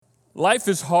Life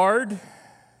is hard.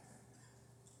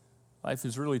 Life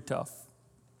is really tough.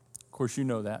 Of course, you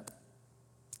know that.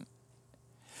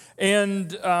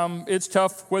 And it's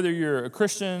tough whether you're a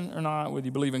Christian or not, whether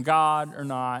you believe in God or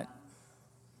not.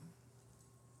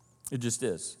 It just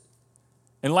is.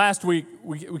 And last week,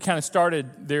 we kind of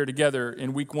started there together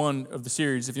in week 1 of the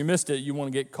series. If you missed it, you want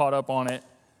to get caught up on it.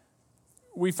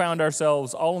 We found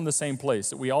ourselves all in the same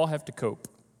place, that we all have to cope,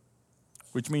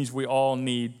 which means we all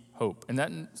need hope. And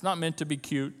that's not meant to be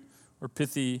cute or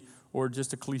pithy or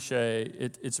just a cliche.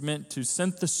 It's meant to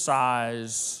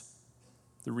synthesize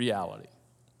the reality.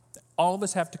 All of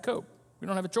us have to cope. We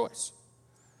don't have a choice.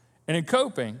 And in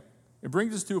coping, it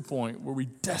brings us to a point where we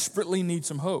desperately need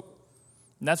some hope.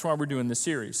 And that's why we're doing this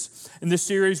series. In this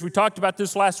series, we talked about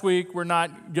this last week. We're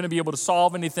not going to be able to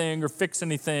solve anything or fix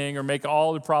anything or make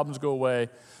all the problems go away.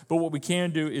 But what we can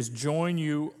do is join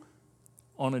you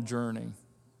on a journey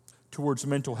towards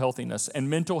mental healthiness.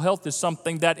 And mental health is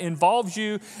something that involves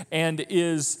you and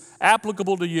is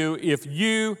applicable to you if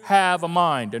you have a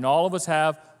mind. And all of us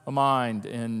have a mind,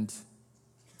 and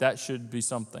that should be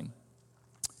something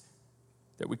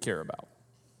that we care about.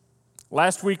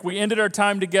 Last week, we ended our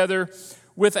time together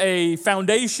with a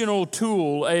foundational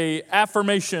tool, a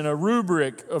affirmation, a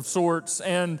rubric of sorts,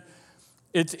 and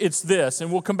it's this,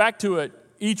 and we'll come back to it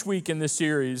each week in this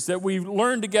series, that we've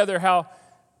learned together how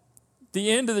at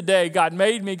the end of the day, God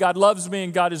made me, God loves me,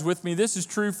 and God is with me. This is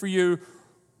true for you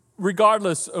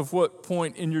regardless of what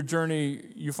point in your journey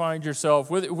you find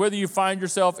yourself, whether you find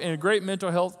yourself in a great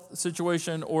mental health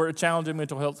situation or a challenging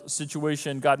mental health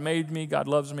situation. God made me, God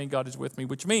loves me, God is with me,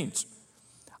 which means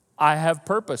I have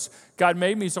purpose. God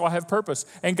made me, so I have purpose.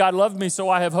 And God loved me, so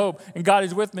I have hope. And God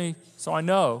is with me, so I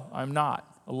know I'm not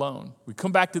alone. We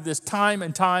come back to this time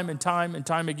and time and time and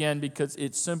time again because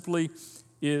it simply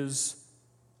is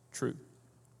true.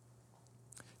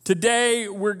 Today,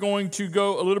 we're going to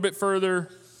go a little bit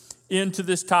further into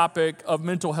this topic of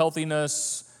mental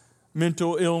healthiness,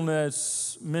 mental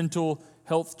illness, mental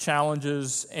health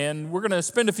challenges, and we're going to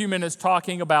spend a few minutes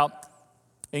talking about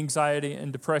anxiety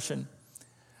and depression.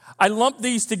 I lump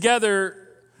these together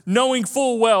knowing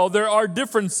full well there are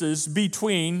differences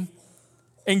between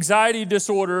anxiety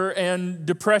disorder and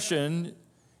depression,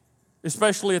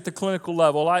 especially at the clinical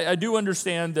level. I do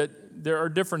understand that there are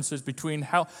differences between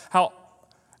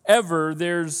however,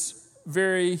 there's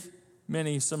very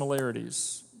many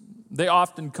similarities. They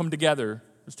often come together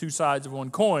as two sides of one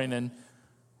coin, and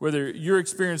whether your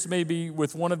experience may be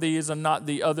with one of these and not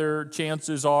the other,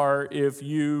 chances are if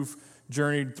you've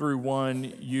journeyed through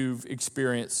one, you've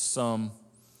experienced some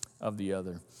of the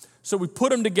other. So we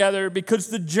put them together because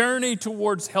the journey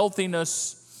towards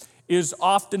healthiness is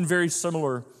often very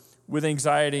similar with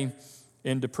anxiety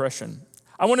and depression.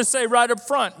 I want to say right up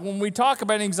front, when we talk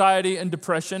about anxiety and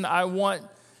depression, I want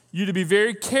you to be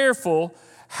very careful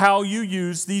how you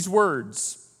use these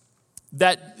words.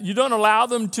 That you don't allow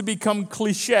them to become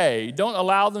cliche. Don't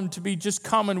allow them to be just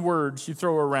common words you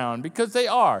throw around, because they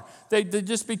are. They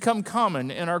just become common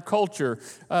in our culture.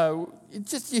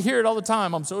 You hear it all the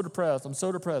time. I'm so depressed. I'm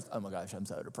so depressed. Oh my gosh, I'm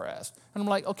so depressed. And I'm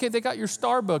like, okay, they got your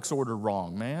Starbucks order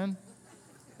wrong, man.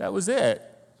 That was it.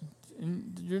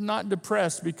 You're not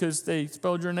depressed because they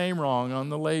spelled your name wrong on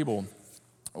the label,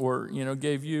 or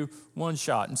gave you 1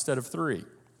 shot instead of 3,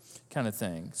 kind of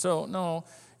thing. So no,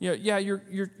 your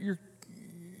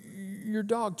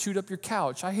dog chewed up your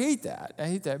couch. I hate that.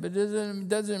 But it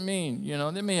doesn't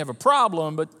mean, they may have a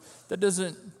problem, but that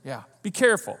doesn't, be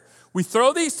careful. We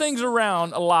throw these things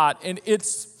around a lot, and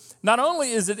it's, not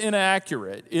only is it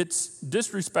inaccurate, it's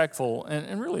disrespectful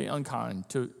and really unkind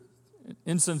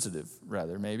insensitive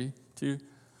rather, maybe,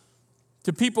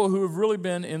 to people who have really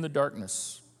been in the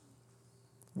darkness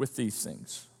with these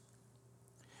things.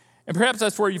 And perhaps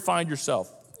that's where you find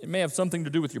yourself. It may have something to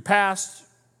do with your past,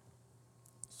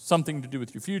 something to do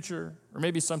with your future, or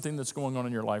maybe something that's going on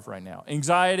in your life right now.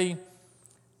 Anxiety,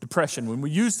 depression. When we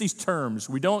use these terms,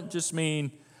 we don't just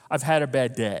mean, I've had a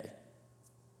bad day.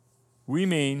 We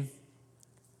mean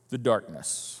the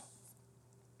darkness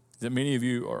that many of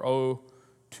you are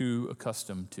too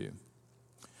accustomed to.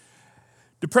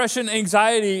 Depression,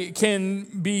 anxiety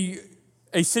can be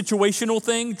a situational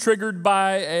thing triggered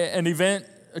by an event,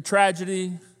 a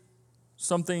tragedy,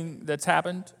 something that's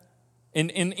happened.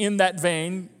 And in that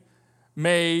vein,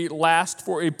 may last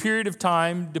for a period of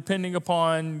time depending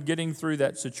upon getting through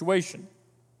that situation.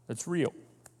 That's real.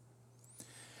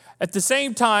 At the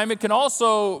same time, it can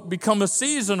also become a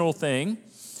seasonal thing,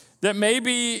 that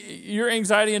maybe your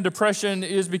anxiety and depression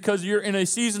is because you're in a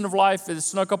season of life that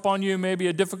snuck up on you, maybe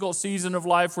a difficult season of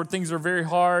life where things are very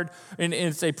hard, and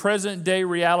it's a present day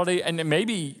reality, and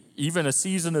maybe even a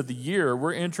season of the year.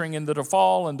 We're entering into the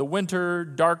fall and the winter,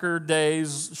 darker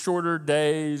days, shorter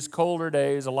days, colder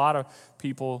days. A lot of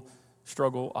people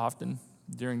struggle often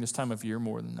during this time of year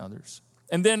more than others.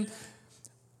 And then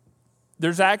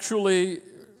there's actually,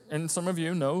 and some of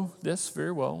you know this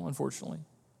very well, unfortunately,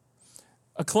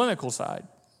 a clinical side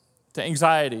to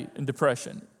anxiety and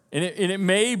depression. And it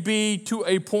may be to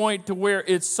a point to where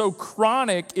it's so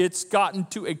chronic, it's gotten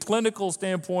to a clinical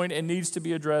standpoint and needs to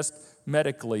be addressed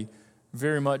medically,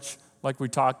 very much like we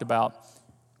talked about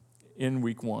in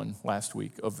week 1 last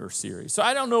week of our series. So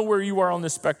I don't know where you are on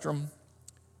this spectrum,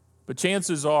 but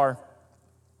chances are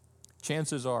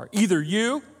either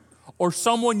you or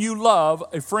someone you love,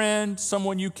 a friend,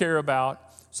 someone you care about,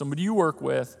 somebody you work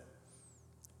with,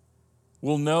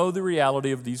 will know the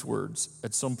reality of these words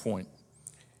at some point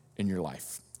in your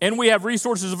life. And we have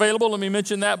resources available. Let me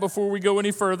mention that before we go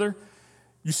any further.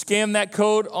 You scan that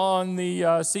code on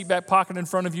the seat back pocket in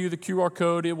front of you, the QR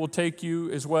code. It will take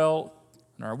you as well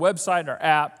on our website, our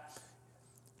app,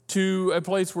 to a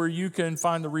place where you can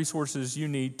find the resources you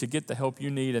need to get the help you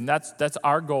need. And that's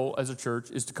our goal as a church,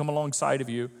 is to come alongside of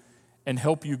you and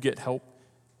help you get help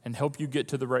and help you get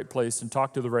to the right place and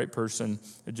talk to the right person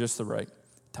at just the right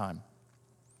time.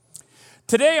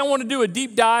 Today, I want to do a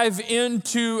deep dive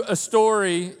into a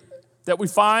story that we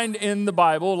find in the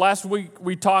Bible. Last week,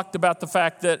 we talked about the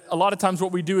fact that a lot of times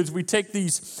what we do is we take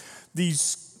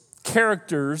these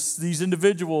characters, these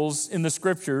individuals in the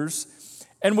scriptures,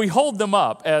 and we hold them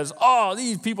up as, oh,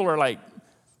 these people are like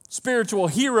spiritual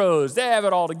heroes. They have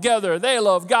it all together. They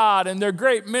love God, and they're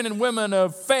great men and women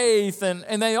of faith,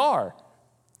 and they are.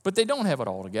 But they don't have it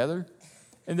all together,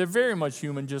 and they're very much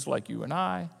human, just like you and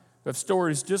I. We have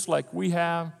stories just like we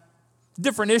have.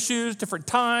 Different issues, different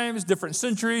times, different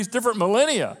centuries, different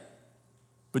millennia,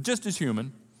 but just as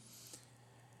human.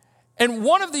 And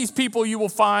one of these people you will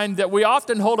find that we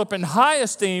often hold up in high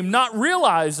esteem, not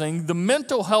realizing the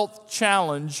mental health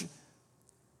challenge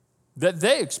that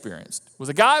they experienced, was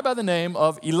a guy by the name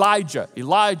of Elijah.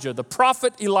 Elijah, the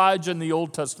prophet Elijah in the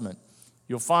Old Testament.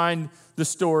 You'll find the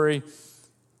story.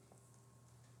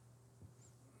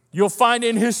 You'll find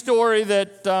in his story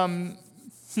that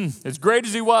as great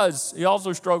as he was, he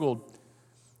also struggled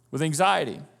with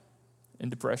anxiety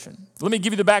and depression. Let me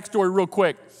give you the backstory real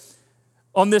quick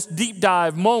on this deep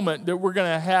dive moment that we're going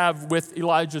to have with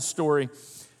Elijah's story.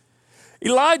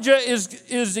 Elijah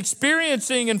is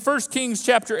experiencing in 1 Kings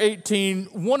chapter 18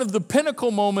 one of the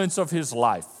pinnacle moments of his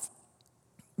life.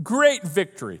 Great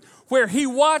victory, where he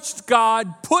watched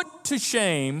God put to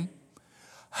shame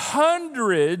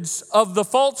hundreds of the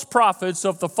false prophets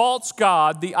of the false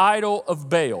god, the idol of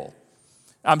Baal.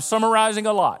 I'm summarizing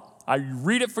a lot. I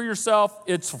read it for yourself.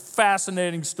 It's a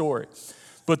fascinating story.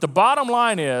 But the bottom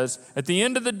line is, at the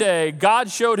end of the day, God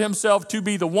showed himself to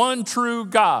be the one true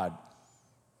God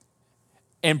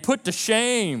and put to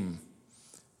shame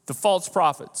the false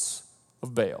prophets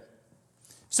of Baal.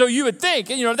 So you would think,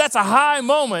 that's a high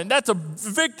moment. That's a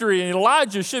victory. And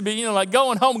Elijah should be, like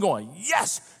going home going,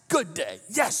 yes, good day.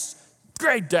 Yes,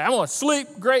 great day. I'm going to sleep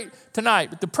great tonight.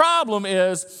 But the problem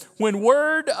is when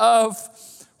word of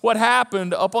what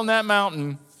happened up on that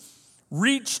mountain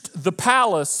reached the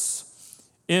palace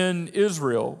in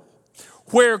Israel,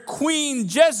 where Queen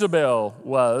Jezebel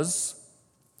was.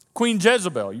 Queen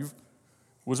Jezebel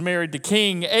was married to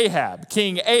King Ahab.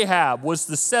 King Ahab was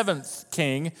the 7th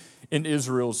king in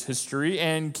Israel's history,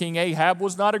 and King Ahab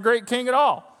was not a great king at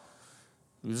all.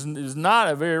 He was not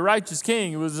a very righteous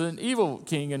king. He was an evil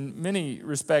king in many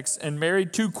respects, and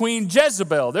married to Queen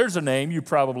Jezebel. There's a name you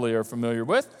probably are familiar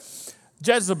with.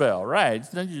 Jezebel, right?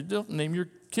 You don't name your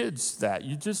kids that.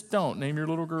 You just don't. Name your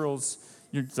little girls.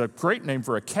 It's a great name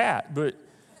for a cat, but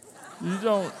you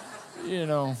don't,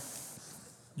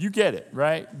 you get it,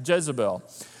 right? Jezebel.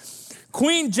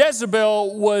 Queen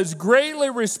Jezebel was greatly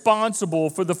responsible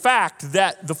for the fact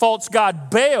that the false god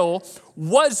Baal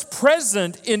was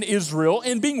present in Israel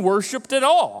and being worshiped at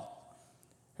all.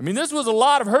 This was a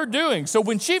lot of her doing. So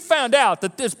when she found out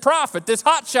that this prophet, this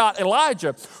hotshot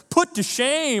Elijah, put to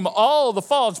shame all the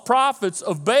false prophets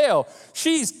of Baal,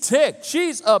 she's ticked.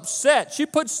 She's upset. She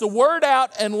puts the word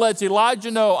out and lets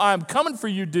Elijah know, I'm coming for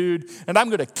you, dude, and I'm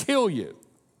going to kill you.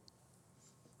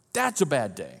 That's a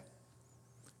bad day.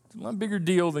 It's a lot bigger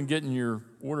deal than getting your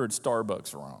order at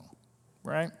Starbucks wrong,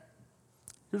 right?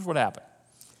 Here's what happened.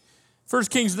 1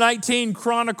 Kings 19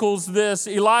 chronicles this.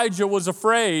 Elijah was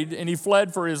afraid and he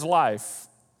fled for his life.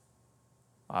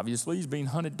 Obviously, he's being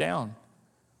hunted down.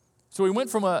 So he went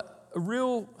from a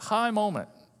real high moment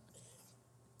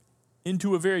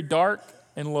into a very dark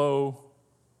and low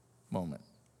moment.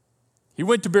 He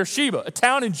went to Beersheba, a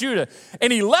town in Judah,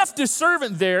 and he left his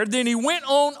servant there. Then he went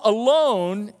on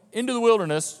alone into the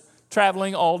wilderness,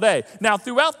 traveling all day. Now,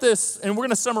 throughout this, and we're going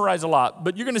to summarize a lot,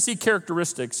 but you're going to see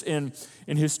characteristics in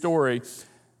his story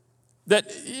that,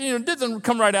 doesn't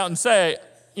come right out and say,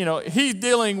 he's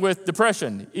dealing with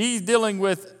depression. He's dealing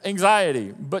with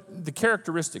anxiety. But the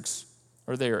characteristics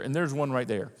are there, and there's one right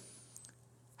there.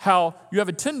 How you have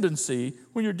a tendency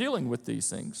when you're dealing with these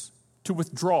things to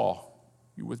withdraw.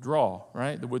 You withdraw,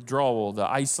 right? The withdrawal, the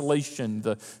isolation,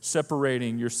 the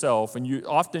separating yourself. And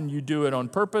often you do it on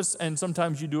purpose, and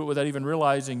sometimes you do it without even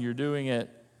realizing you're doing it.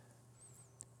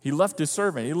 He left his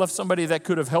servant. He left somebody that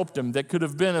could have helped him, that could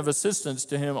have been of assistance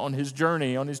to him on his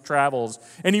journey, on his travels.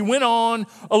 And he went on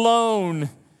alone. And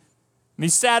he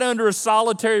sat under a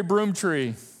solitary broom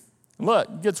tree. Look,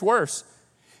 it gets worse.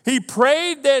 He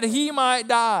prayed that he might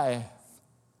die.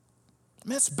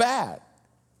 That's bad.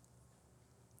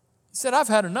 He said, I've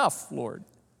had enough, Lord.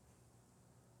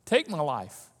 Take my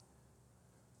life.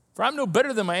 For I'm no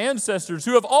better than my ancestors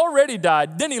who have already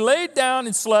died. Then he laid down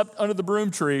and slept under the broom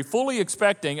tree, fully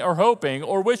expecting or hoping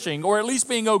or wishing or at least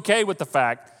being okay with the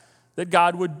fact that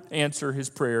God would answer his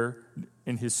prayer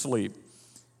in his sleep.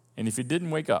 And if he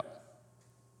didn't wake up,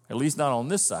 at least not on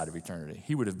this side of eternity,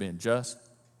 he would have been just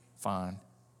fine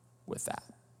with that.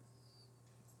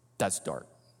 That's dark.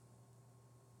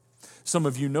 Some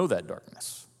of you know that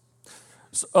darkness.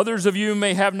 Others of you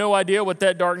may have no idea what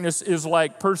that darkness is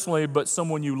like personally, but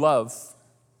someone you love,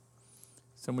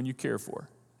 someone you care for,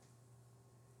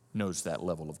 knows that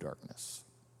level of darkness.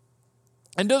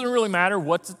 And it doesn't really matter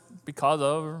what's because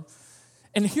of.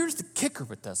 And here's the kicker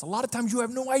with this. A lot of times you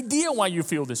have no idea why you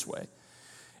feel this way.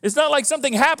 It's not like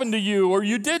something happened to you or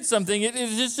you did something.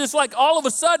 It's just like all of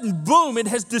a sudden, boom, it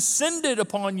has descended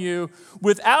upon you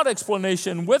without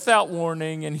explanation, without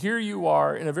warning, and here you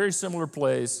are in a very similar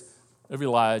place of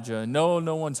Elijah.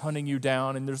 No one's hunting you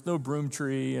down, and there's no broom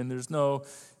tree, and there's no,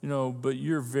 but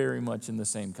you're very much in the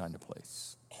same kind of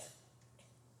place.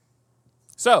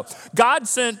 So, God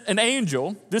sent an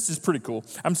angel. This is pretty cool.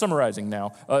 I'm summarizing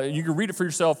now. You can read it for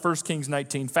yourself, 1 Kings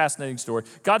 19, fascinating story.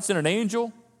 God sent an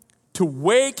angel to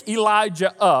wake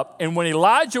Elijah up, and when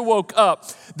Elijah woke up,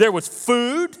 there was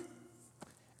food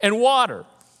and water.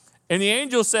 And the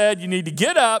angel said, you need to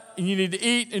get up, and you need to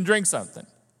eat and drink something.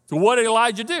 So what did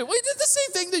Elijah do? Well, he did the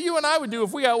same thing that you and I would do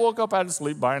if we got woke up out of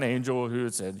sleep by an angel who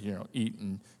had said, eat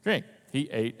and drink. He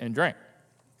ate and drank.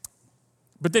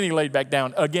 But then he laid back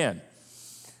down again.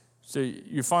 So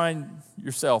you find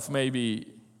yourself maybe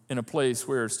in a place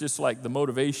where it's just like the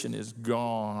motivation is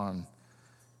gone.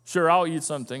 Sure, I'll eat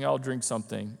something, I'll drink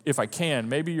something if I can.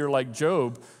 Maybe you're like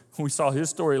Job. We saw his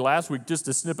story last week, just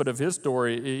a snippet of his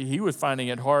story. He was finding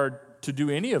it hard to do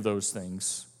any of those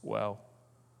things well.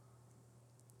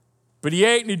 But he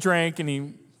ate and he drank and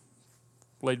he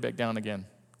laid back down again.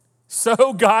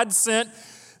 So God sent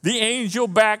the angel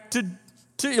back to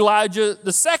Elijah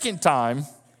the second time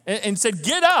and said,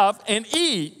 get up and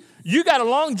eat. You got a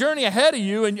long journey ahead of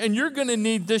you, and you're going to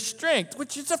need this strength,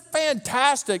 which is a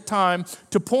fantastic time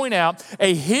to point out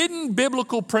a hidden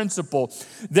biblical principle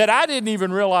that I didn't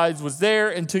even realize was there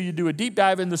until you do a deep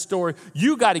dive in the story.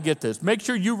 You got to get this. Make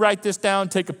sure you write this down,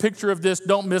 take a picture of this.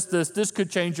 Don't miss this. This could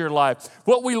change your life.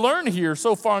 What we learn here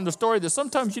so far in the story is that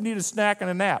sometimes you need a snack and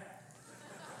a nap.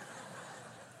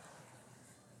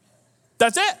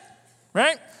 That's it,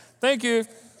 right? Thank you.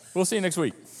 We'll see you next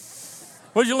week.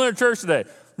 What did you learn at church today?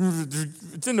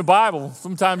 It's in the Bible.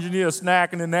 Sometimes you need a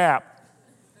snack and a nap.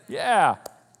 Yeah.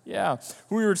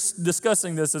 We were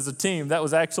discussing this as a team. That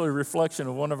was actually a reflection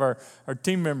of one of our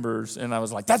team members, and I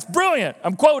was like, that's brilliant.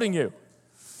 I'm quoting you.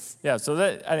 Yeah, so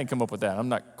I didn't come up with that. I'm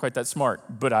not quite that smart,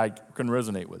 but I can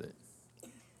resonate with it.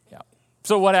 Yeah.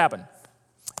 So what happened?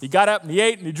 He got up and he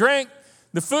ate and he drank.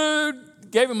 The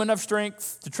food gave him enough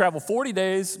strength to travel 40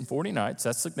 days and 40 nights.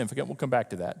 That's significant. We'll come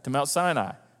back to that. To Mount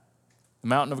Sinai, the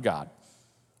mountain of God.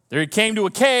 There he came to a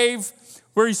cave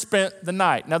where he spent the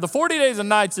night. Now, the 40 days and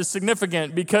nights is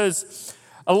significant because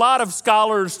a lot of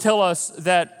scholars tell us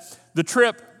that the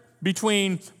trip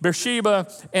between Beersheba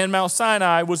and Mount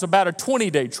Sinai was about a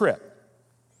 20-day trip.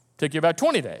 Took you about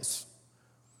 20 days.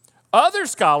 Other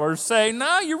scholars say,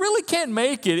 no, you really can't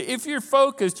make it. If you're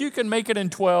focused, you can make it in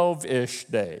 12-ish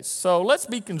days. So let's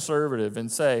be conservative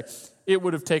and say it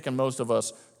would have taken most of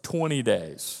us 20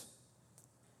 days.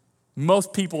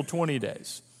 Most people 20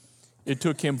 days. It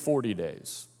took him 40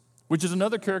 days, which is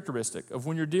another characteristic of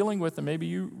when you're dealing with, and maybe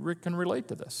you can relate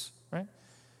to this, right?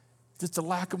 Just the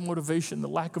lack of motivation, the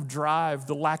lack of drive,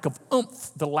 the lack of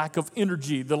oomph, the lack of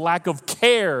energy, the lack of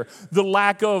care, the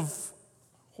lack of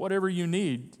whatever you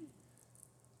need.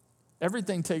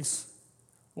 Everything takes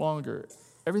longer.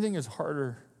 everything is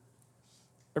harder.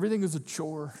 Everything is a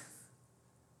chore.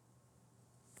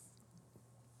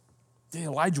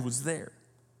 Elijah was there.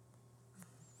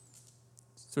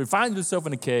 So he finds himself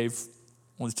in a cave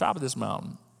on the top of this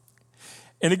mountain.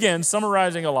 And again,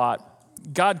 summarizing a lot,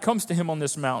 God comes to him on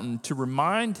this mountain to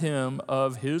remind him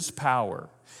of his power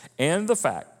and the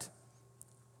fact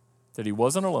that he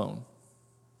wasn't alone.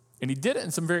 And he did it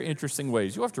in some very interesting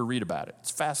ways. You'll have to read about it.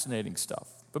 It's fascinating stuff.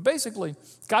 But basically,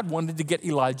 God wanted to get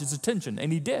Elijah's attention,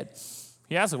 and he did.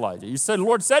 He asked Elijah. He said, the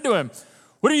Lord said to him,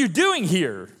 "What are you doing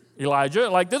here, Elijah?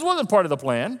 Like, this wasn't part of the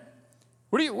plan.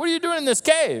 What are you doing in this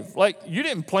cave? Like, you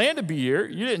didn't plan to be here.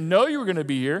 You didn't know you were going to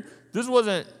be here. This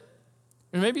wasn't,"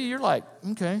 and maybe you're like,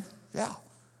 okay, yeah.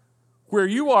 Where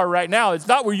you are right now, it's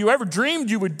not where you ever dreamed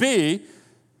you would be.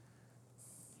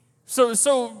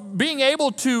 So being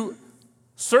able to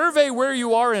survey where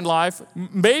you are in life,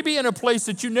 maybe in a place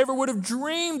that you never would have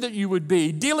dreamed that you would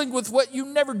be, dealing with what you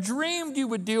never dreamed you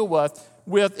would deal with,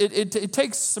 it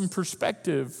takes some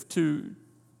perspective to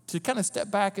kind of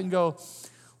step back and go,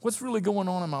 what's really going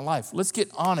on in my life? Let's get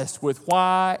honest with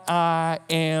why I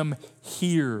am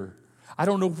here. I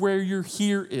don't know where your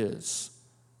here is,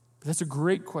 but that's a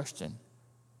great question.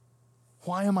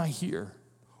 Why am I here?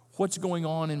 What's going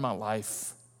on in my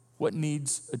life? What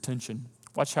needs attention?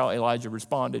 Watch how Elijah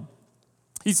responded.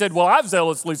 He said, well, I've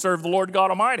zealously served the Lord God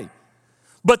Almighty.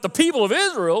 But the people of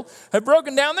Israel have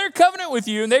broken down their covenant with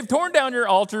you, and they've torn down your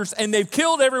altars, and they've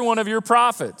killed every one of your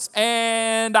prophets.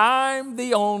 And I'm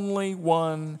the only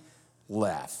one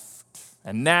left.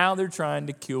 And now they're trying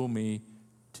to kill me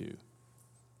too.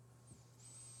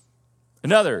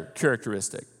 Another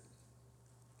characteristic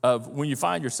of when you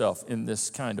find yourself in this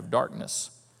kind of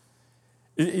darkness,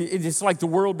 it's like the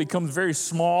world becomes very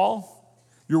small.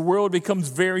 Your world becomes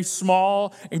very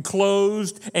small and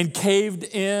closed and caved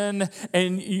in,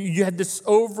 and you had this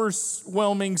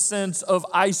overwhelming sense of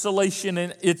isolation,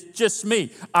 and it's just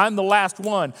me. I'm the last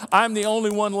one. I'm the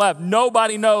only one left.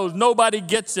 Nobody knows. Nobody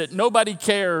gets it. Nobody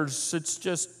cares. It's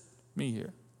just me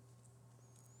here.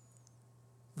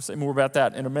 We'll say more about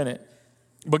that in a minute.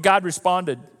 But God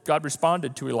responded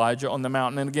to Elijah on the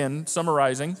mountain, and again,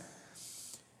 summarizing.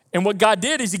 And what God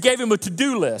did is he gave him a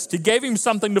to-do list. He gave him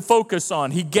something to focus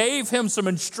on. He gave him some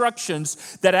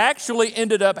instructions that actually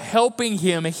ended up helping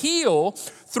him heal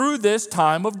through this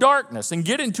time of darkness and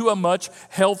get into a much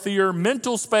healthier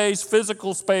mental space,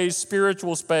 physical space,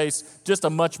 spiritual space, just a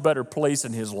much better place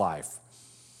in his life.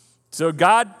 So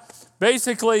God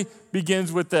basically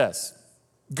begins with this.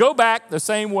 Go back the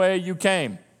same way you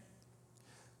came.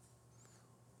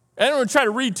 I don't want to try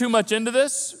to read too much into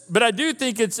this, but I do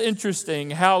think it's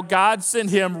interesting how God sent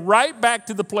him right back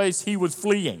to the place he was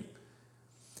fleeing.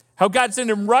 How God sent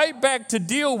him right back to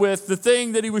deal with the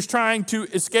thing that he was trying to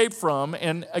escape from.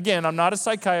 And again, I'm not a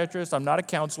psychiatrist, I'm not a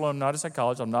counselor, I'm not a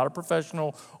psychologist, I'm not a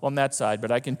professional on that side,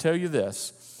 but I can tell you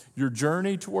this. Your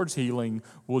journey towards healing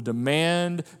will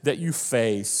demand that you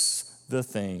face the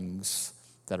things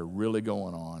that are really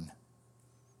going on.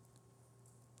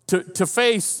 To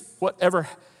face whatever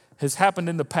has happened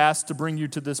in the past to bring you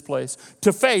to this place,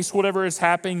 to face whatever is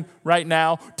happening right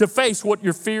now, to face what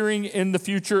you're fearing in the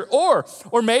future, or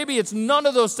maybe it's none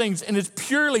of those things and it's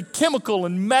purely chemical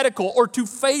and medical, or to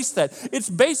face that. It's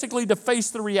basically to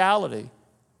face the reality.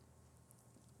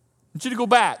 I want you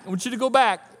to go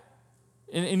back.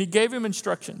 And he gave him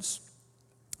instructions.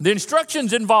 The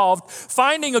instructions involved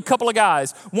finding a couple of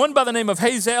guys, one by the name of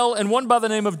Hazael and one by the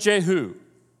name of Jehu.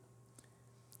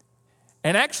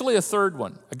 And actually a third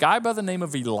one, a guy by the name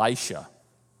of Elisha.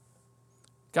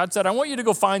 God said, I want you to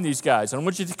go find these guys. I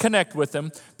want you to connect with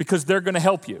them because they're going to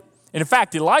help you. And in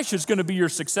fact, Elisha is going to be your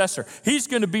successor. He's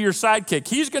going to be your sidekick.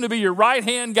 He's going to be your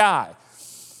right-hand guy.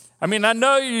 I mean, I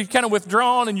know you're kind of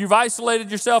withdrawn and you've isolated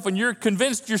yourself and you're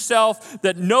convinced yourself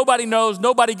that nobody knows,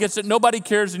 nobody gets it, nobody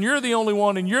cares, and you're the only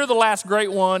one and you're the last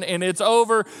great one and it's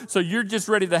over, so you're just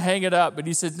ready to hang it up. But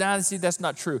he said, see, that's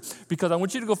not true, because I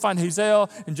want you to go find Hazael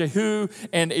and Jehu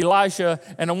and Elisha,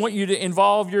 and I want you to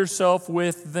involve yourself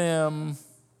with them.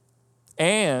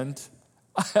 And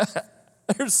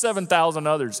there's 7,000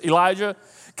 others. Elijah,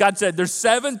 God said, there's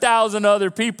 7,000 other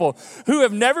people who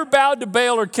have never bowed to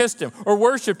Baal or kissed him or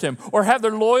worshiped him or have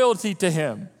their loyalty to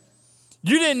him.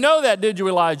 You didn't know that, did you,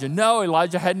 Elijah? No,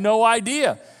 Elijah had no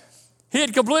idea. He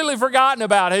had completely forgotten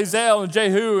about Hazael and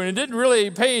Jehu and didn't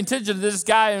really pay attention to this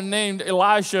guy named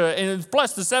Elisha, and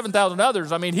plus the 7,000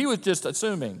 others. I mean, he was just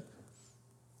assuming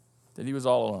that he was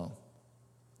all alone.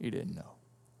 He didn't know.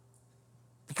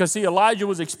 Because, see, Elijah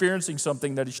was experiencing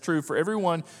something that is true for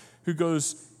everyone who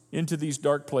goes into these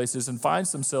dark places and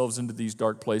finds themselves into these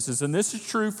dark places. And this is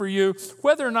true for you,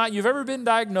 whether or not you've ever been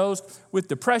diagnosed with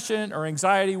depression or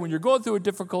anxiety. When you're going through a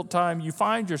difficult time, you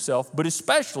find yourself, but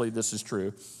especially this is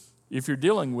true if you're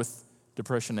dealing with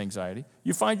depression, anxiety,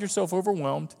 you find yourself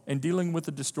overwhelmed and dealing with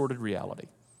a distorted reality.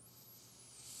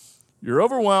 You're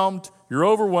overwhelmed.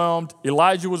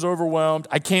 Elijah was overwhelmed.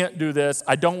 I can't do this.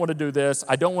 I don't want to do this.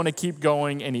 I don't want to keep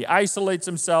going. And he isolates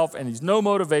himself, and he's no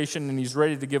motivation, and he's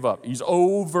ready to give up. He's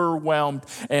overwhelmed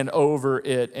and over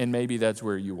it, and maybe that's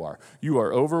where you are. You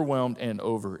are overwhelmed and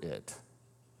over it.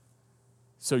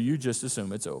 So you just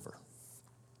assume it's over.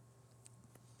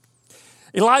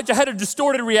 Elijah had a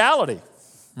distorted reality,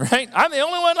 right? I'm the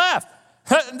only one left.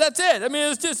 That's it. I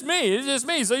mean, it's just me. It's just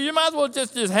me. So you might as well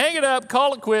just hang it up,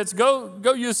 call it quits,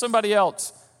 go use somebody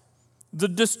else. The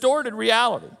distorted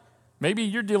reality. Maybe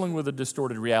you're dealing with a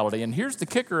distorted reality. And here's the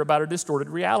kicker about a distorted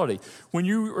reality. When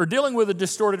you are dealing with a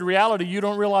distorted reality, you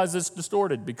don't realize it's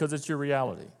distorted because it's your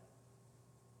reality.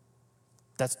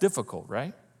 That's difficult,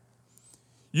 right?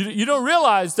 You don't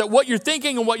realize that what you're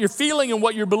thinking and what you're feeling and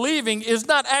what you're believing is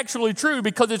not actually true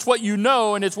because it's what you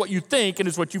know and it's what you think and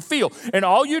it's what you feel. And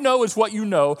all you know is what you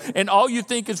know, and all you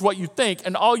think is what you think,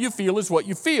 and all you feel is what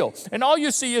you feel, and all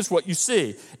you see is what you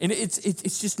see. And it's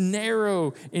just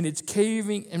narrow and it's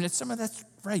caving, and some of that's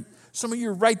right. Some of you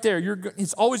are right there.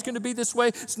 It's always going to be this way.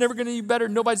 It's never going to be better.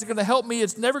 Nobody's going to help me.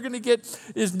 It's never going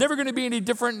to be any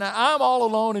different. Now I'm all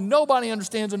alone and nobody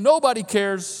understands and nobody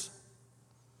cares.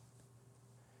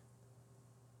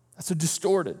 That's a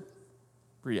distorted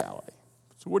reality.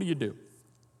 So what do you do?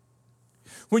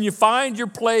 When you find your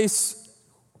place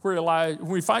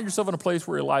when you find yourself in a place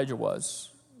where Elijah was,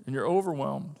 and you're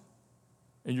overwhelmed,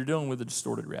 and you're dealing with a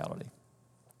distorted reality.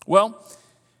 Well,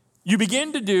 you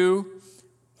begin to do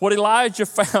what Elijah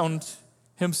found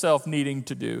himself needing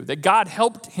to do, that God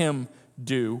helped him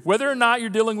do. Whether or not you're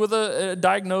dealing with a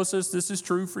diagnosis, this is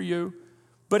true for you,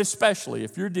 but especially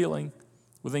if you're dealing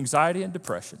with anxiety and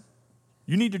depression,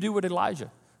 you need to do what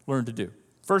Elijah learned to do.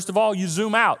 First of all, you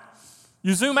zoom out.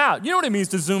 You zoom out. You know what it means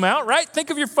to zoom out, right? Think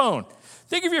of your phone.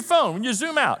 Think of your phone when you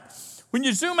zoom out. When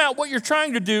you zoom out, what you're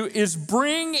trying to do is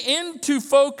bring into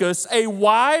focus a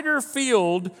wider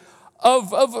field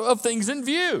of things in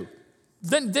view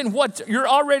than what you're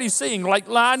already seeing. Like,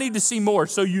 I need to see more.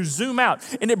 So you zoom out,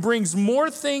 and it brings more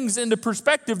things into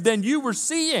perspective than you were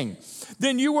seeing,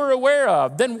 than you were aware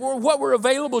of, than what were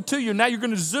available to you. Now you're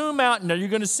going to zoom out, and now you're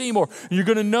going to see more, and you're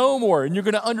going to know more, and you're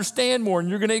going to understand more, and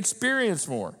you're going to experience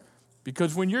more.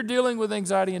 Because when you're dealing with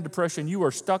anxiety and depression, you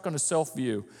are stuck on a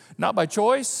self-view, not by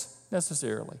choice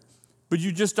necessarily, but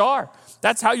you just are.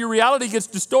 That's how your reality gets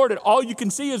distorted. All you can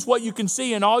see is what you can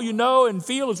see, and all you know and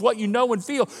feel is what you know and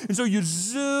feel. And so you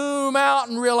zoom out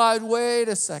and realize, wait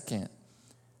a second,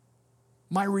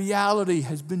 my reality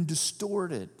has been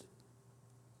distorted.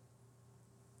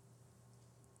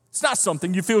 It's not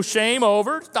something you feel shame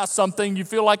over. It's not something you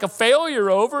feel like a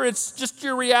failure over. It's just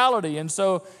your reality. And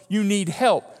so you need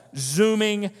help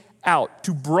zooming out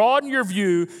to broaden your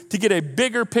view, to get a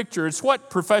bigger picture. It's what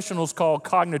professionals call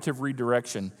cognitive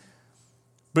redirection,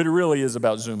 but it really is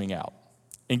about zooming out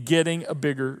and getting a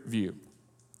bigger view.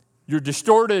 Your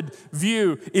distorted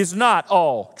view is not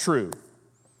all true.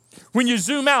 When you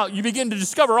zoom out, you begin to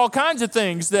discover all kinds of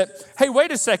things that, hey,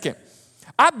 wait a second.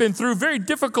 I've been through very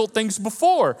difficult things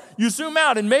before. You zoom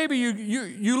out and maybe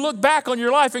you look back on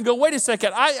your life and go, wait a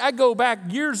second, I go back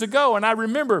years ago and I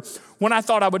remember when I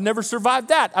thought I would never survive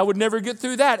that. I would never get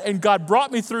through that. And God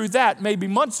brought me through that maybe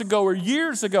months ago or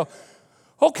years ago.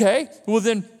 Okay, well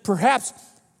then perhaps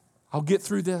I'll get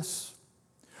through this.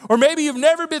 Or maybe you've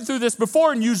never been through this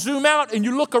before and you zoom out and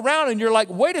you look around and you're like,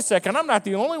 wait a second, I'm not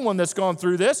the only one that's gone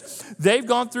through this. They've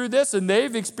gone through this and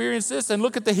they've experienced this, and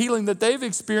look at the healing that they've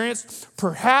experienced.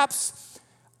 Perhaps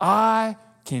I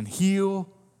can heal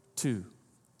too.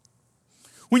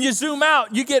 When you zoom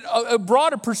out, you get a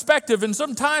broader perspective, and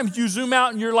sometimes you zoom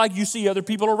out and you're like, you see other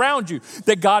people around you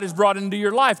that God has brought into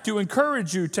your life to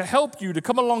encourage you, to help you, to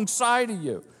come alongside of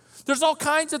you. There's all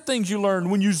kinds of things you learn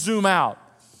when you zoom out.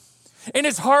 And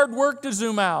it's hard work to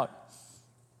zoom out.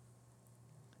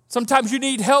 Sometimes you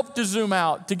need help to zoom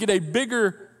out, to get a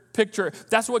bigger picture.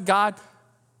 That's what God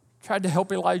tried to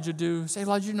help Elijah do. Say,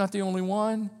 Elijah, you're not the only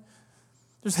one.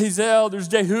 There's Hazael, there's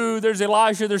Jehu, there's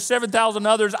Elisha, there's 7,000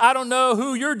 others. I don't know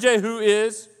who your Jehu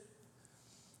is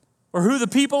or who the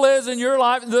people is in your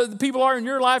life. The people are in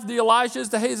your life, the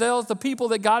Elishas, the Hazels, the people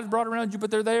that God has brought around you,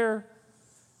 but they're there.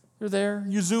 They're there.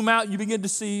 You zoom out, you begin to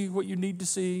see what you need to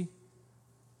see.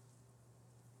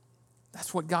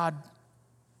 That's what God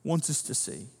wants us to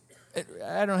see.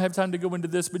 I don't have time to go into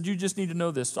this, but you just need to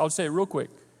know this. I'll say it real quick.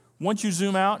 Once you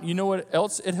zoom out, you know what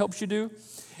else it helps you do?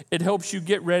 It helps you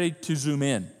get ready to zoom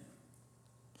in.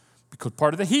 Because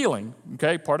part of the healing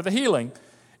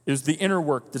is the inner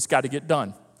work that's got to get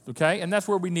done. Okay? And that's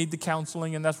where we need the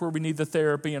counseling, and that's where we need the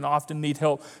therapy, and often need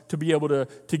help to be able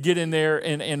to get in there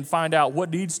and find out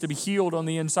what needs to be healed on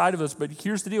the inside of us. But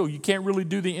here's the deal. You can't really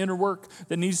do the inner work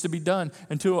that needs to be done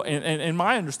until, and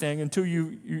my understanding, until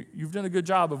you've done a good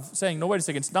job of saying, no, wait a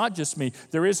second, it's not just me.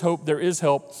 There is hope. There is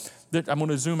help. I'm going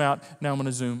to zoom out. Now I'm going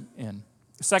to zoom in.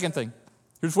 Second thing,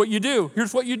 here's what you do.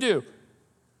 Here's what you do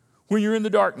when you're in the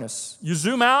darkness. You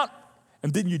zoom out,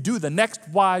 and then you do the next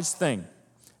wise thing.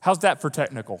 How's that for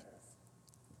technical?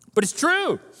 But it's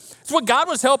true. It's what God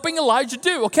was helping Elijah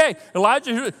do. Okay,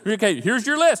 Elijah, here's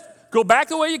your list. Go back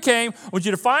the way you came. I want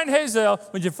you to find Hazael.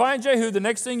 When you find Jehu, the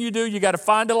next thing you do, you got to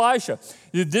find Elisha.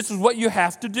 This is what you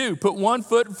have to do. Put one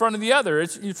foot in front of the other.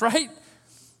 It's right.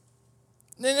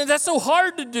 And that's so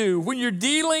hard to do when you're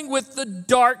dealing with the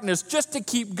darkness, just to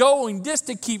keep going, just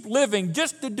to keep living,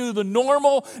 just to do the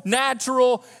normal,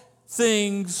 natural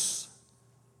things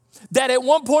that at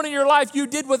one point in your life you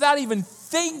did without even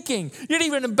thinking. You didn't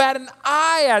even bat an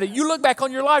eye at it. You look back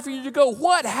on your life and you go,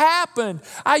 what happened?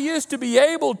 I used to be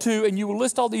able to, and you will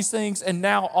list all these things, and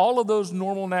now all of those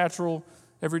normal, natural,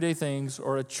 everyday things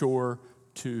are a chore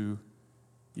to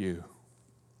you.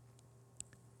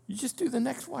 You just do the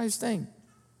next wise thing.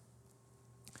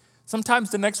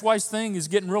 Sometimes the next wise thing is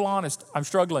getting real honest. I'm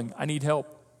struggling. I need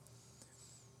help.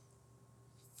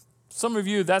 Some of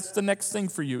you, that's the next thing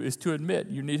for you, is to admit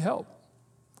you need help.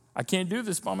 I can't do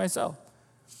this by myself.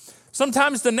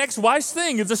 Sometimes the next wise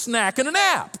thing is a snack and a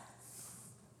nap.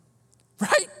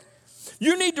 Right?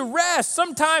 You need to rest.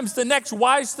 Sometimes the next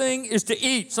wise thing is to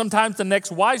eat. Sometimes the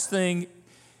next wise thing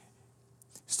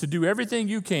is to do everything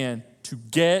you can to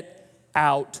get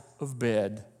out of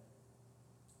bed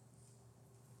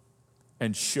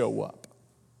and show up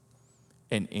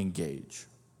and engage.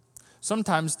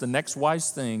 Sometimes the next wise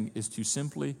thing is to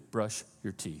simply brush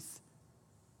your teeth.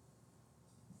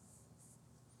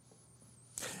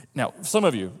 Now, some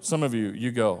of you,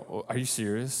 you go, oh, are you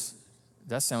serious?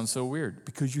 That sounds so weird,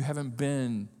 because you haven't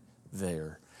been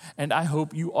there. And I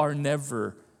hope you are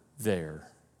never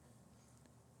there.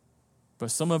 But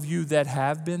some of you that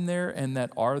have been there and that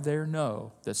are there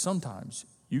know that sometimes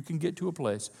you can get to a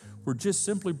place where just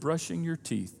simply brushing your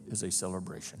teeth is a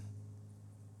celebration,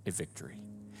 a victory.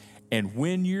 And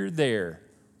when you're there,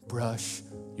 brush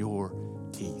your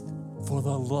teeth for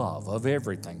the love of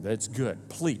everything that's good.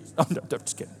 Please. I'm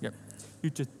just kidding. Yeah. You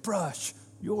just brush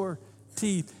your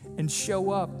teeth and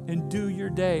show up and do your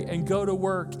day and go to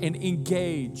work and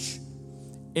engage.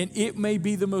 And it may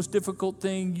be the most difficult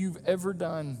thing you've ever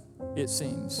done, it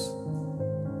seems.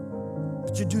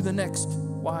 But you do the next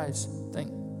wise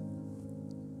thing.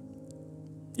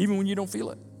 Even when you don't feel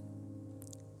it.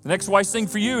 The next wise thing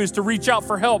for you is to reach out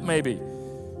for help, maybe.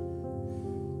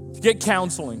 To get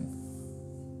counseling.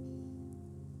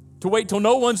 To wait till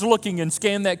no one's looking and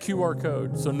scan that QR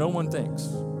code so no one thinks.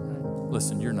 Right?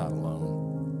 Listen, you're not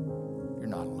alone. You're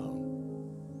not alone.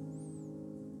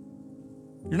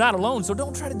 You're not alone, so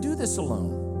don't try to do this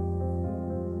alone.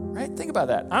 Right? Think about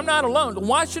that. I'm not alone.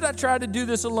 Why should I try to do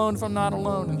this alone if I'm not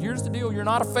alone? And here's the deal. You're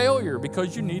not a failure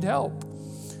because you need help.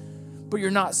 But you're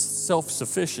not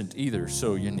self-sufficient either,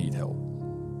 so you need help.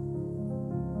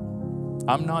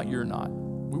 I'm not, you're not.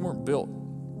 We weren't built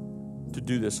to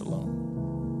do this alone.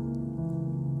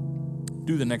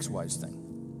 Do the next wise thing.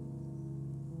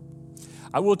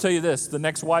 I will tell you this, the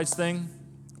next wise thing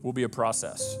will be a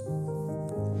process.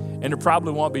 And it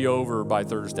probably won't be over by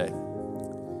Thursday.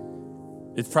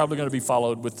 It's probably going to be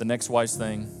followed with the next wise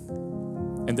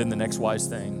thing, and then the next wise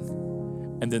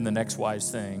thing, and then the next wise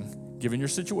thing. Given your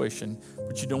situation,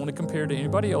 but you don't want to compare to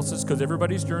anybody else's because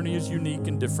everybody's journey is unique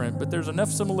and different, but there's enough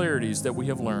similarities that we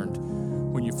have learned.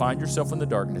 When you find yourself in the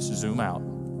darkness, zoom out.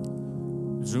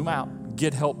 Zoom out.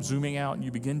 Get help zooming out, and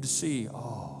you begin to see,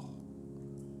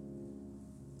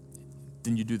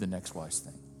 then you do the next wise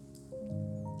thing.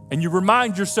 And you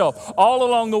remind yourself all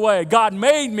along the way, God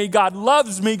made me, God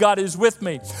loves me, God is with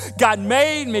me. God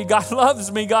made me, God loves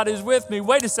me, God is with me.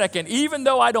 Wait a second, even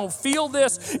though I don't feel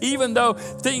this, even though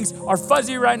things are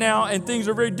fuzzy right now and things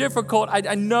are very difficult, I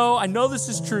know this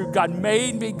is true. God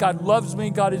made me, God loves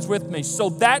me, God is with me. So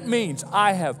that means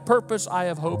I have purpose, I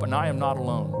have hope, and I am not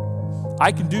alone.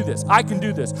 I can do this. I can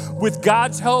do this. With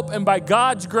God's help and by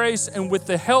God's grace and with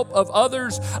the help of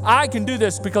others, I can do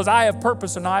this because I have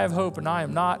purpose and I have hope and I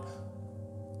am not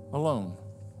alone.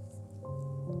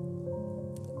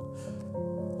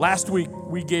 Last week,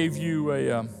 we gave you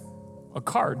a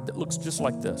card that looks just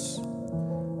like this.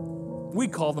 We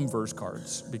call them verse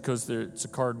cards because it's a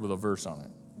card with a verse on it.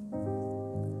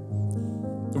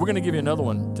 We're going to give you another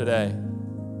one today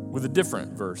with a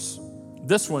different verse.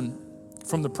 This one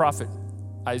from the prophet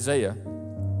Isaiah.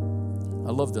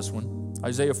 I love this one.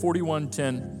 Isaiah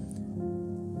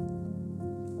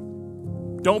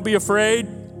 41:10. Don't be afraid,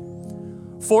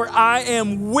 for I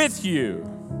am with you.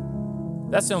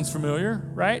 That sounds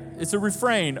familiar, right? It's a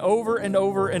refrain over and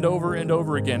over and over and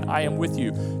over again. I am with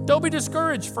you. Don't be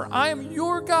discouraged, for I am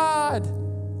your God.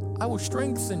 I will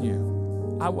strengthen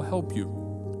you. I will help you.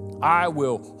 I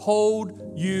will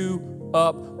hold you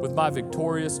up with my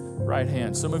victorious right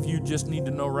hand. Some of you just need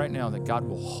to know right now that God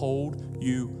will hold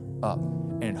you up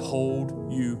and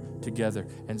hold you together.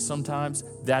 And sometimes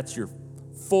that's your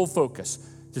full focus.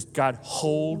 Just, God,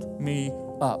 hold me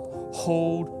up.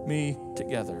 Hold me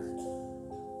together.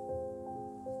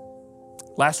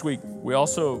 Last week, we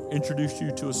also introduced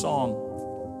you to a song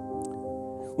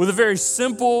with a very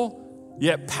simple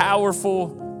yet powerful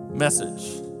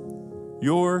message.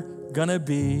 You're gonna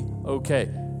be okay.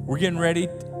 We're getting ready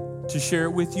to share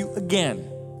it with you again.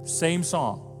 Same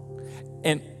song.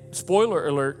 And spoiler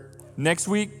alert, next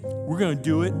week, we're gonna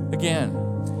do it again.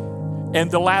 And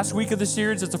the last week of the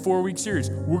series, it's a 4-week series.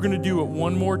 We're gonna do it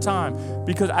one more time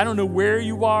because I don't know where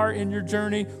you are in your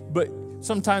journey, but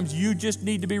sometimes you just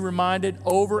need to be reminded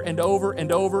over and over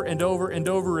and over and over and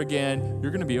over again,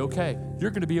 you're going to be okay. You're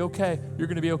going to be okay. You're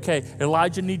going to be okay.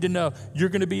 Elijah need to know, you're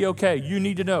going to be okay. You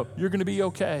need to know, you're going to be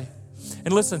okay.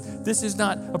 And listen, this is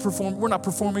not we're not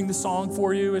performing the song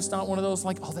for you. It's not one of those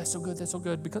like, oh, that's so good,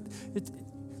 because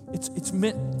it's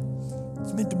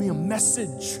meant to be a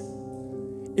message.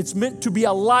 It's meant to be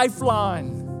a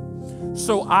lifeline.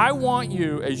 So I want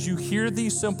you, as you hear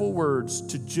these simple words,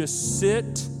 to just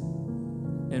sit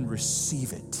and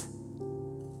receive it.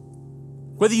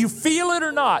 Whether you feel it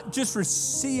or not, just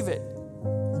receive it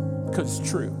because it's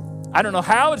true. I don't know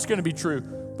how it's going to be true,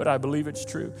 but I believe it's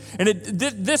true. And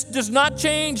this does not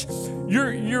change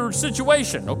your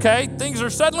situation, okay? Things are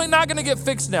suddenly not going to get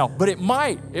fixed now, but it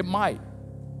might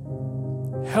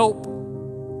help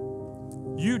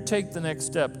you take the next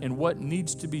step in what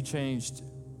needs to be changed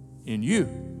in you,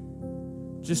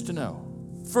 just to know.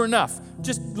 For enough.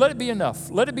 Just let it be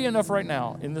enough. Let it be enough right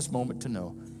now in this moment to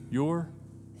know you're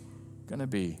going to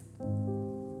be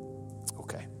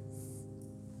okay.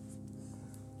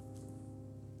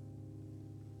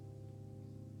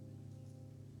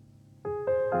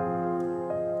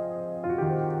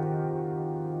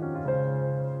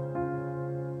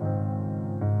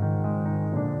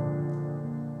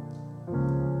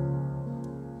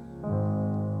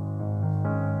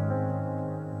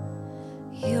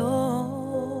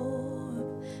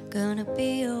 Gonna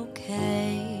be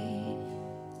okay.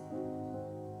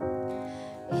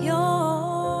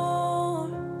 You're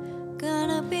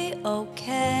gonna be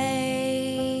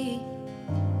okay.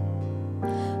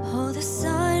 Oh, the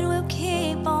sun will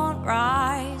keep on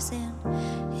rising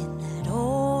in that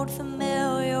old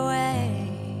familiar way,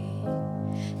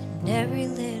 and every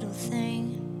little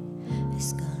thing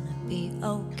is gonna be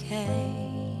okay.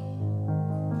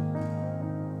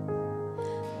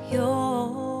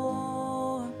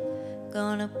 You're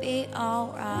gonna be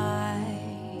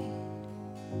alright.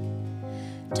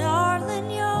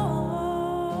 Darling, you're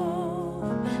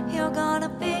gonna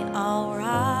be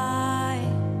alright.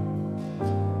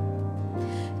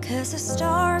 'Cause the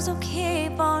stars will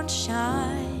keep on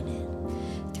shining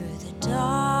through the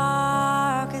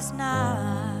darkest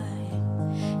night,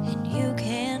 and you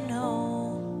can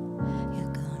know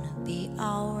you're gonna be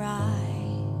alright.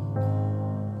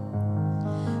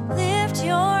 Lift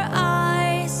your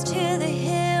eyes to the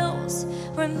hills.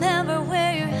 Remember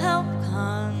where your help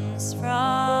comes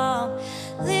from.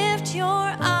 Lift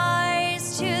your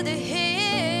eyes to the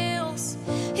hills.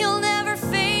 You'll never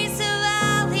face a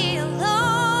valley alone.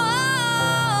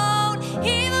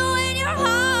 Even when your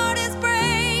heart is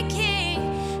breaking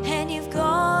and you've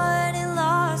gone and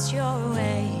lost your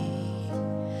way,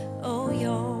 oh,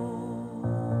 you're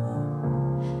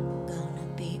gonna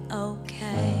be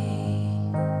okay.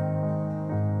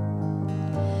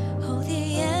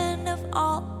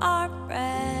 All our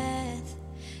breath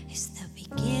is the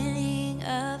beginning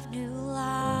of new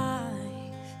life.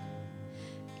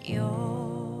 You're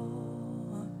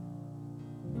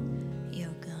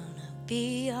gonna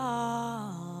be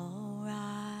all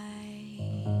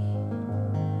right.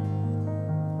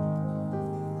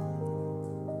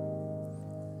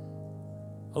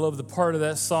 I love the part of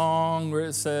that song where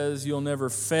it says, you'll never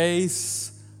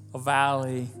face a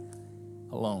valley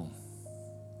alone.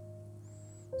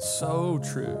 So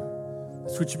true.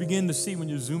 That's what you begin to see when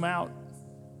you zoom out.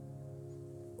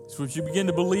 It's what you begin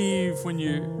to believe when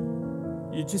you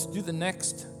just do the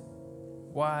next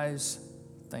wise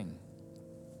thing.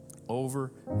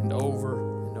 over and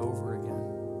over and over again.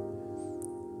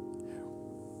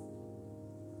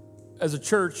 As a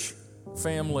church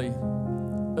family,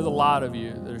 there's a lot of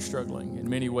you that are struggling in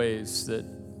many ways that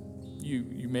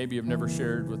you maybe have never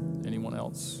shared with anyone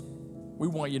else. We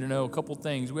want you to know a couple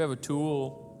things. We have a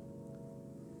tool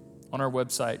on our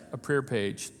website, a prayer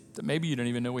page that maybe you don't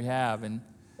even know we have. And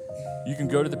you can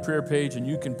go to the prayer page and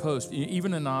you can post,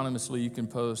 even anonymously, you can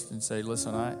post and say,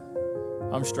 listen,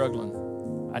 I'm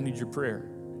struggling. I need your prayer.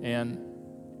 And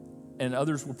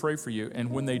others will pray for you. And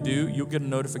when they do, you'll get a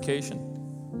notification.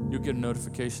 You'll get a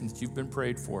notification that you've been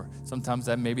prayed for. Sometimes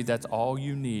maybe that's all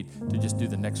you need to just do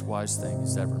the next wise thing,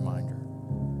 is that reminder.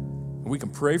 And we can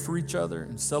pray for each other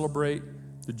and celebrate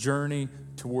the journey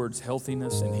towards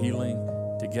healthiness and healing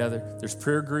together. There's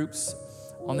prayer groups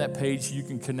on that page you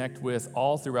can connect with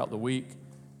all throughout the week.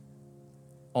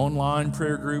 Online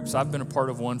prayer groups. I've been a part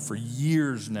of one for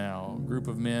years now. A group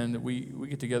of men that we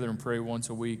get together and pray once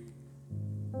a week,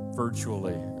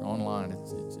 virtually, online.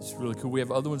 It's really cool. We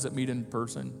have other ones that meet in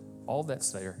person. All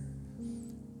that's there.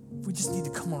 We just need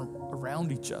to come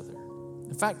around each other.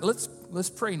 In fact, let's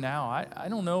pray now. I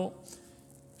don't know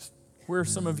where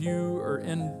some of you are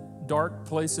in dark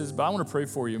places, but I want to pray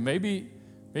for you. Maybe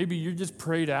you're just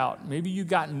prayed out. Maybe you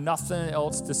got nothing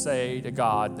else to say to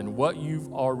God than what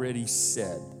you've already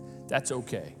said. That's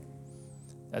okay.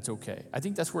 That's okay. I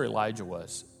think that's where Elijah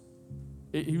was.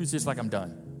 He was just like, I'm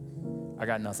done. I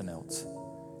got nothing else.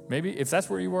 Maybe if that's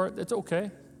where you are, that's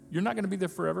okay. You're not going to be there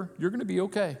forever. You're going to be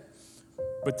okay.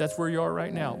 But that's where you are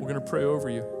right now. We're going to pray over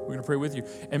you. We're going to pray with you.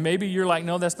 And maybe you're like,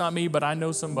 no, that's not me, but I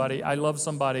know somebody. I love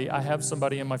somebody. I have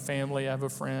somebody in my family. I have a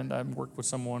friend. I've worked with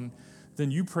someone.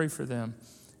 Then you pray for them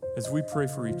as we pray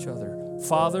for each other.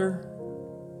 Father,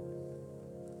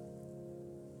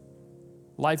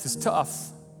 life is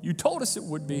tough. You told us it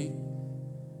would be.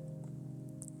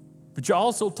 But you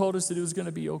also told us that it was going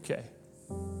to be okay.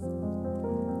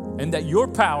 And that your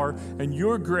power and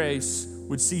your grace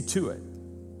would see to it.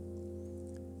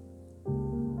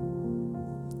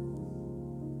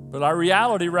 But our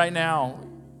reality right now,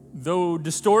 though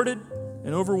distorted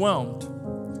and overwhelmed,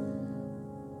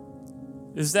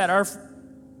 is that our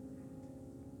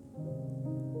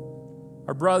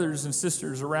brothers and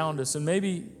sisters around us, and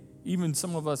maybe even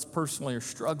some of us personally, are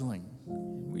struggling.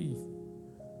 We're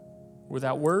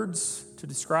without words to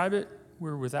describe it.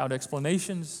 We're without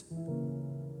explanations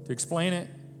to explain it.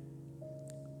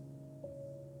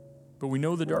 But we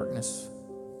know the darkness.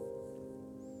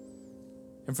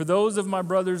 And for those of my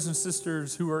brothers and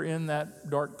sisters who are in that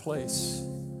dark place,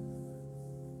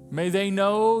 may they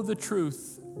know the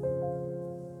truth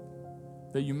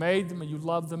that you made them and you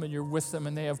love them and you're with them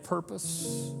and they have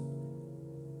purpose.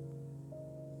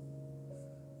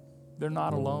 They're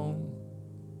not alone.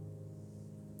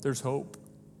 There's hope.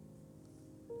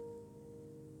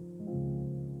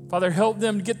 Father, help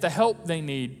them to get the help they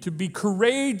need, to be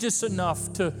courageous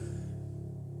enough to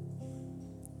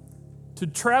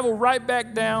travel right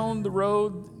back down the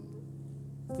road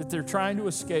that they're trying to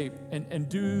escape and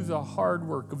do the hard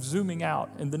work of zooming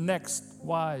out and the next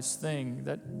wise thing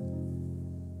that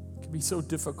can be so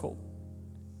difficult.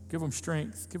 Give them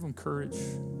strength, give them courage.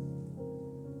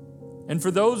 And for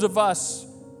those of us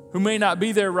who may not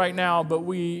be there right now, but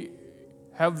we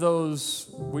have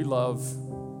those we love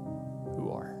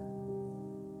who are.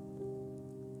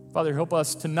 Father, help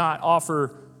us to not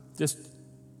offer just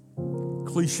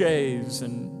cliches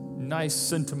and nice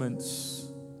sentiments,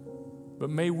 but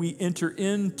may we enter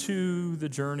into the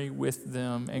journey with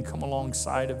them and come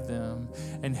alongside of them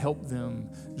and help them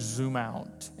zoom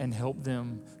out and help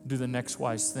them do the next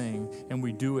wise thing, and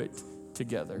we do it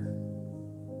together.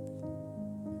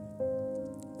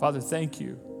 Father, thank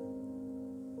you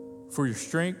for your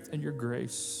strength and your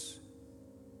grace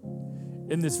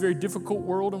in this very difficult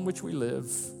world in which we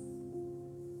live.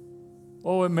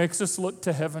 Oh, it makes us look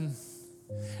to heaven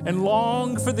and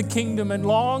long for the kingdom and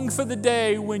long for the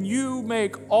day when you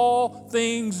make all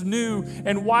things new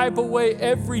and wipe away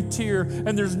every tear,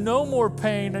 and there's no more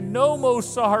pain and no more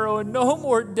sorrow and no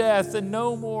more death and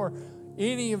no more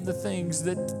any of the things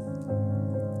that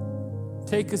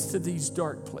take us to these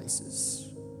dark places.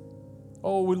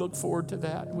 Oh, we look forward to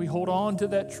that. We hold on to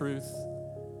that truth.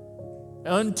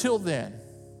 Until then,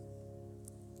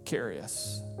 carry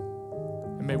us.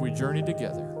 And may we journey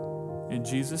together. In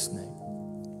Jesus' name,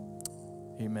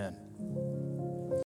 amen.